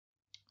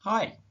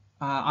Hi,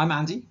 I'm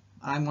Andy.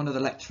 I'm one of the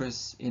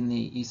lecturers in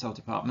the ESOL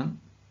department.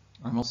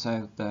 I'm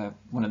also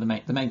one of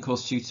the main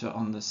course tutor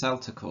on the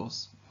CELTA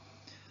course.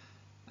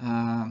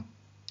 Um,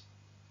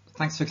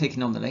 Thanks for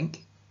clicking on the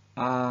link.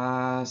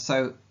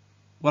 So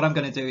what I'm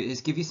going to do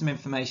is give you some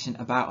information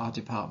about our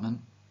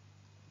department,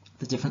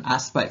 the different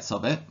aspects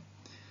of it,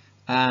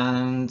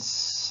 and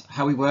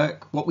how we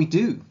work, what we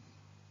do.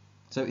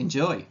 So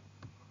enjoy.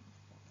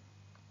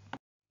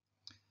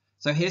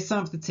 So here's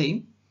some of the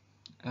team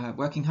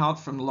working hard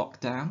from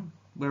lockdown.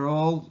 We're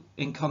all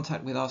in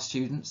contact with our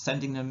students,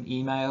 sending them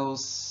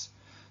emails,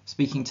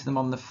 speaking to them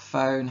on the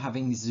phone,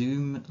 having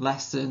Zoom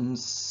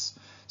lessons.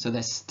 So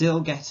they're still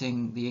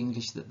getting the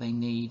English that they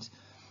need.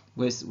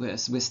 We're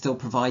still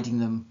providing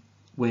them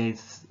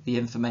with the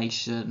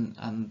information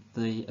and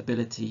the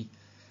ability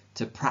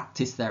to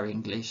practice their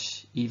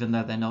English, even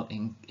though they're not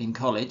in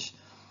college.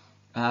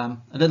 A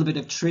little bit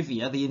of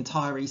trivia, the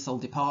entire ESOL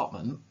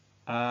department,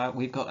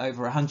 we've got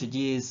over 100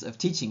 years of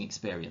teaching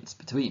experience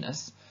between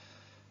us.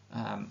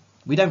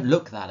 We don't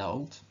look that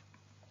old,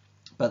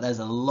 but there's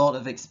a lot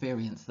of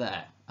experience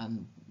there,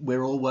 and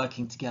we're all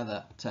working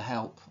together to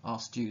help our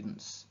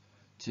students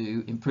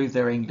to improve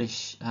their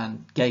English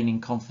and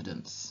gaining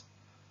confidence.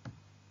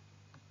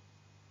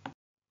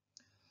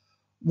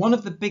 One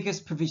of the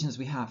biggest provisions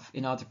we have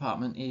in our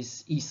department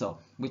is ESOL,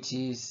 which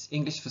is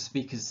English for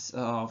Speakers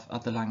of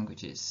Other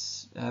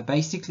Languages.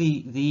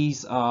 Basically,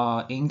 these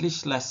are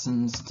English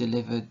lessons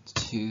delivered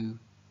to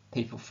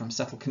people from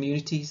settled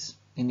communities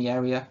in the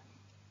area.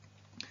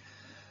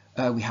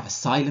 We have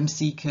asylum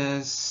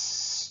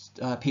seekers,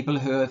 people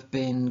who have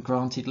been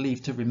granted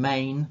leave to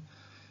remain,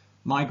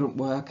 migrant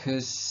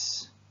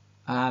workers,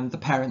 and the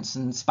parents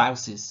and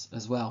spouses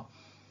as well.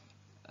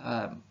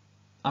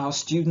 Our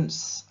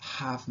students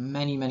have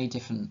many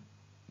different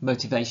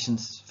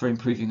motivations for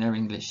improving their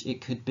English.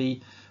 It could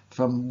be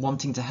from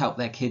wanting to help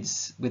their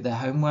kids with their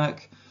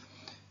homework,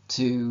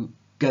 to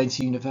going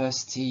to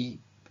university,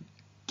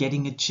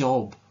 getting a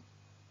job,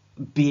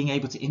 being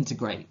able to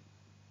integrate,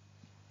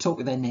 talk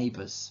with their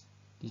neighbours.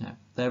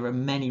 There are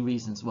many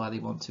reasons why they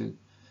want to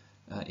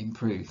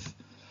improve.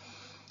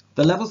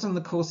 The levels and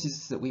the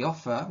courses that we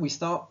offer, we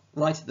start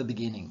right at the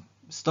beginning.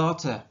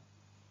 Starter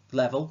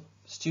level,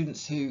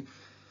 students who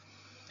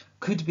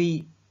could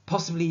be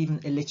possibly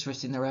even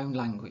illiterate in their own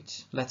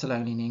language, let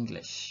alone in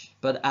English.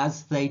 But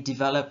as they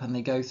develop and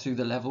they go through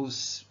the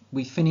levels,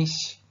 we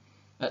finish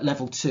at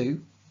level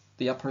 2,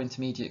 the upper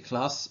intermediate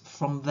class.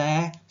 From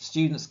there,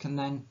 students can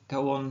then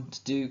go on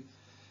to do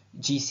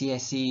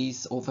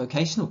GCSEs or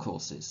vocational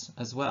courses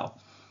as well.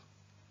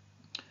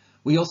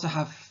 We also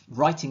have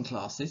writing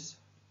classes.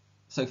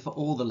 So for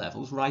all the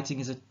levels,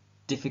 writing is a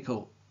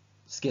difficult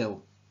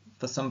skill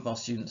for some of our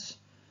students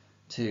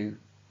to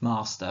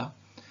master.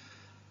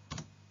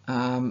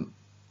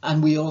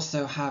 And we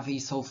also have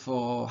ESOL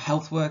for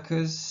health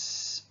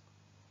workers,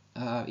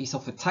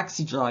 ESOL for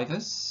taxi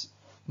drivers.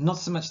 Not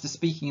so much the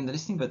speaking and the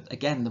listening, but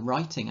again, the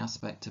writing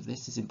aspect of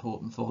this is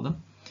important for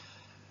them.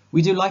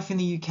 We do Life in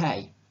the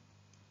UK,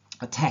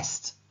 a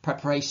test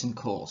preparation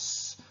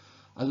course.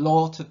 A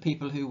lot of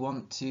people who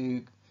want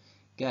to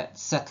get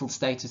settled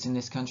status in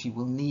this country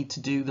will need to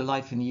do the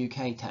Life in the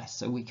UK test,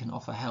 so we can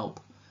offer help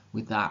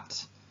with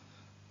that,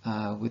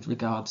 with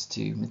regards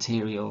to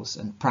materials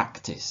and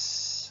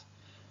practice.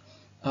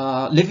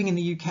 Living in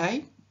the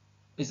UK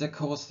is a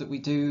course that we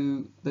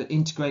do that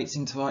integrates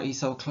into our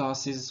ESOL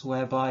classes,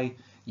 whereby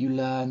you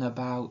learn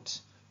about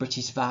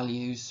British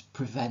values,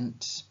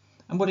 prevent,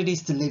 and what it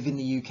is to live in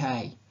the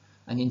UK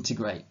and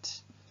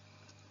integrate.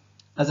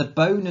 As a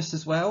bonus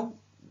as well,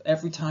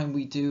 every time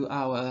we do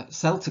our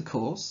CELTA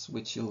course,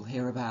 which you'll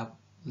hear about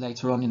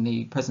later on in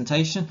the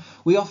presentation,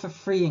 we offer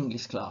free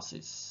English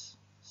classes.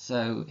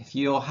 So if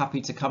you're happy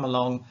to come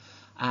along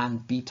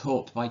and be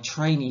taught by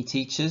trainee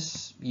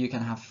teachers, you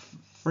can have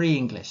free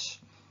English.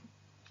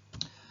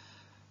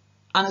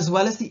 And as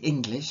well as the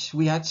English,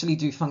 we actually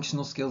do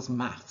functional skills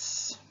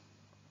maths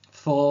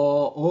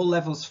for all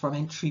levels from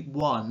entry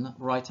 1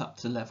 right up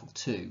to level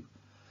 2.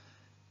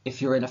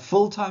 If you're in a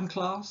full-time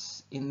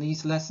class, in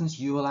these lessons,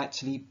 you will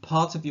actually,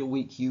 part of your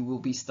week, you will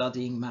be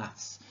studying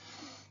maths.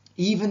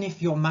 Even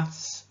if your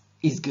maths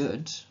is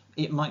good,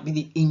 it might be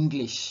the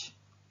English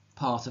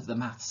part of the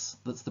maths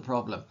that's the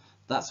problem.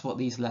 That's what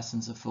these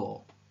lessons are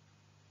for.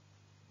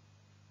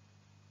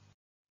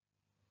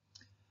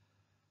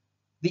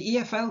 The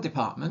EFL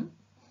department,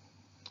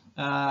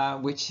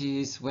 which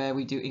is where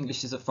we do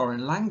English as a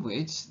foreign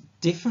language,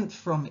 different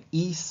from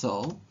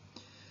ESOL,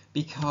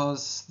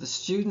 because the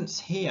students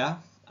here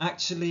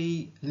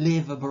actually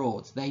live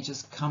abroad. They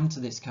just come to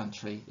this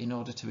country in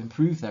order to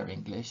improve their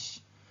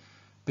English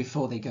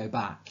before they go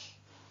back.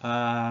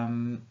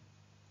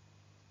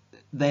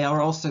 They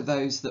are also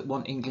those that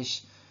want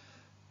English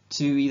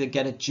to either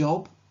get a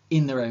job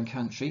in their own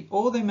country,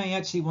 or they may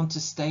actually want to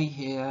stay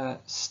here,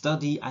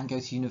 study and go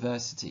to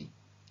university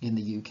in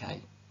the UK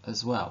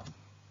as well.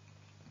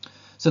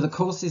 So the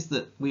courses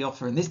that we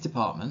offer in this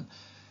department,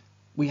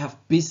 we have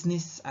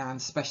business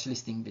and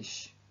specialist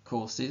English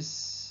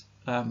courses.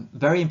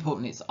 Very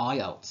important, it's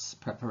IELTS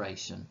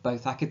preparation,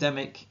 both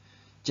academic,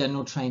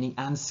 general training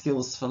and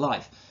skills for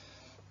life.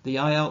 The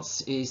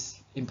IELTS is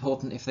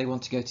important if they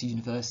want to go to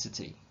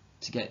university,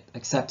 to get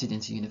accepted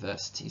into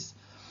universities.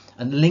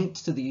 And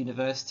linked to the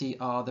university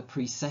are the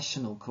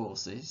pre-sessional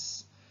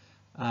courses.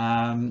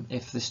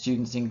 If the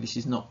student's English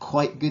is not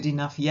quite good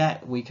enough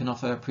yet, we can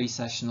offer a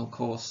pre-sessional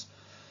course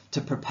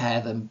to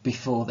prepare them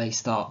before they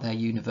start their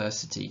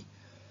university.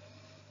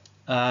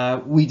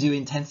 We do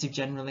intensive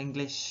general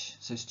English,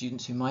 so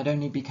students who might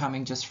only be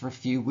coming just for a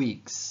few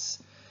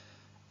weeks.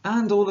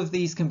 And all of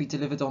these can be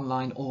delivered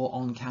online or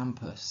on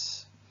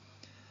campus.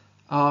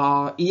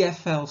 Our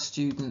EFL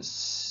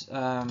students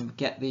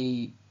get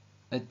the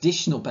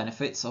additional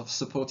benefits of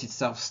supported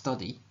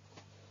self-study.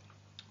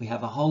 We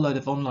have a whole load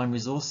of online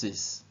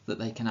resources that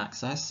they can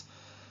access,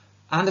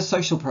 and a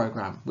social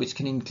programme which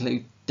can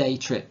include day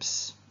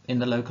trips in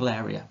the local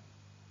area.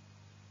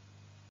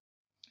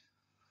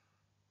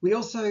 We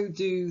also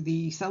do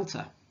the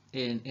CELTA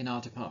in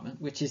our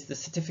department, which is the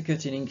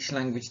Certificate in English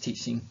Language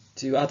Teaching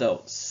to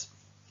Adults.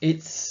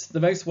 It's the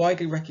most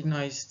widely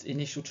recognised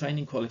initial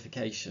training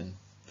qualification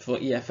for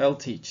EFL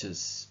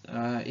teachers.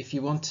 If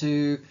you want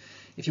to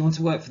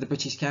work for the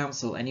British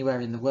Council anywhere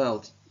in the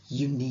world,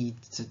 you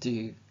need to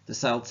do the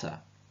CELTA,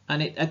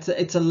 and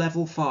it's a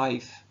level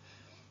 5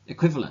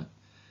 equivalent.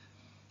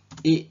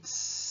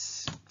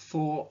 It's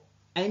for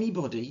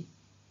anybody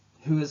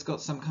who has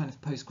got some kind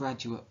of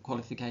postgraduate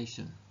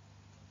qualification.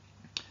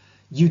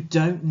 You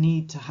don't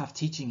need to have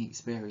teaching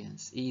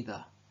experience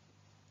either.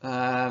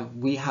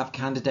 We have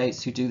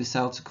candidates who do the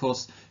CELTA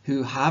course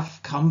who have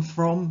come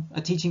from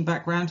a teaching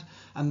background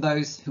and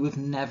those who have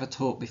never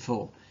taught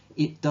before.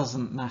 It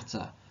doesn't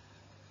matter.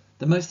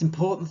 The most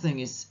important thing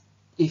is,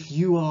 if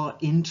you are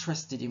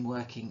interested in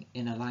working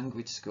in a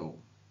language school,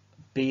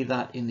 be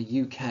that in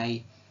the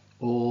UK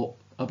or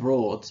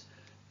abroad,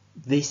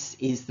 this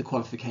is the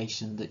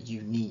qualification that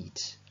you need.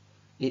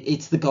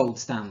 It's the gold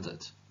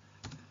standard.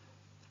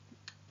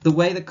 The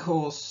way the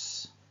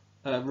course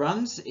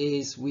runs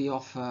is we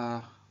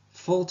offer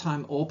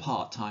full-time or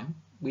part-time.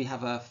 We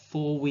have a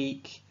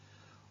 4-week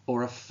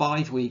or a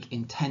 5-week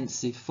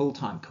intensive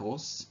full-time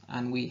course,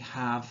 and we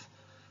have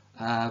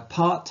a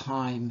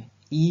part-time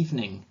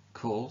evening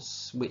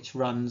course which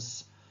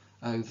runs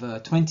over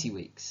 20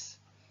 weeks.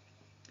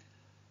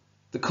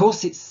 The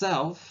course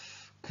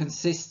itself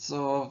consists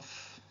of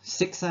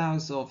 6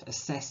 hours of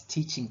assessed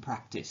teaching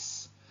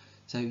practice,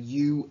 so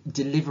you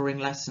delivering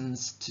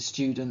lessons to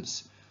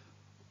students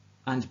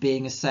and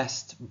being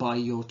assessed by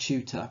your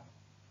tutor.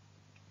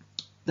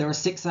 There are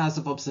 6 hours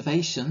of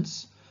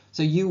observations,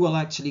 so you will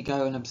actually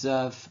go and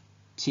observe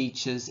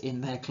teachers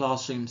in their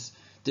classrooms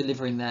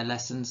delivering their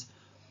lessons,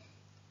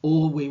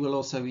 or we will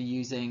also be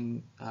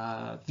using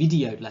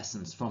videoed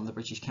lessons from the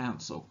British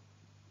Council.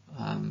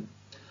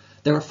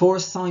 There are 4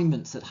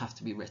 assignments that have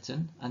to be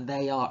written, and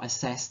they are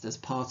assessed as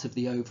part of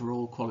the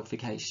overall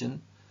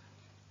qualification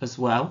as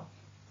well.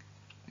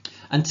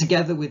 And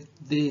together with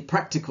the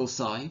practical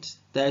side,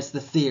 there's the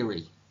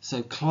theory.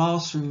 So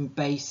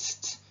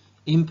classroom-based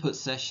input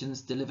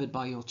sessions delivered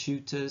by your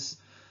tutors,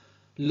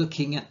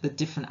 looking at the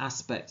different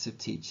aspects of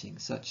teaching,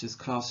 such as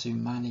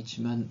classroom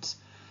management,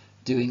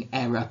 doing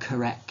error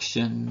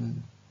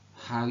correction,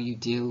 how you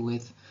deal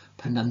with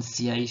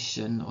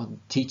pronunciation, or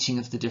teaching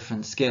of the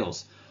different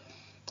skills.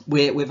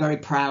 We're very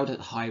proud at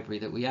Highbury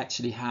that we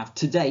actually have,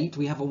 to date,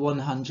 we have a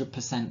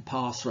 100%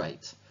 pass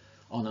rate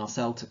on our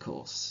CELTA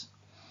course.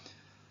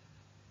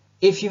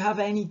 If you have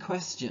any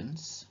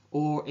questions,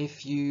 or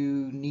if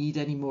you need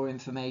any more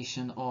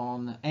information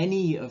on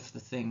any of the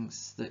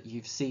things that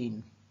you've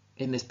seen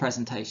in this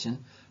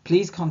presentation,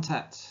 please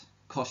contact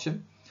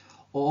Cosham,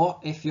 or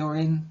if you're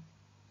in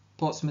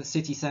Portsmouth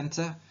City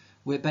Centre,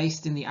 we're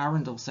based in the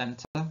Arundel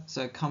Centre,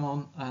 so come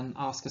on and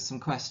ask us some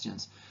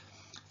questions.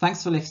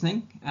 Thanks for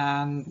listening,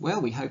 and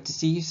well, we hope to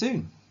see you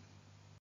soon.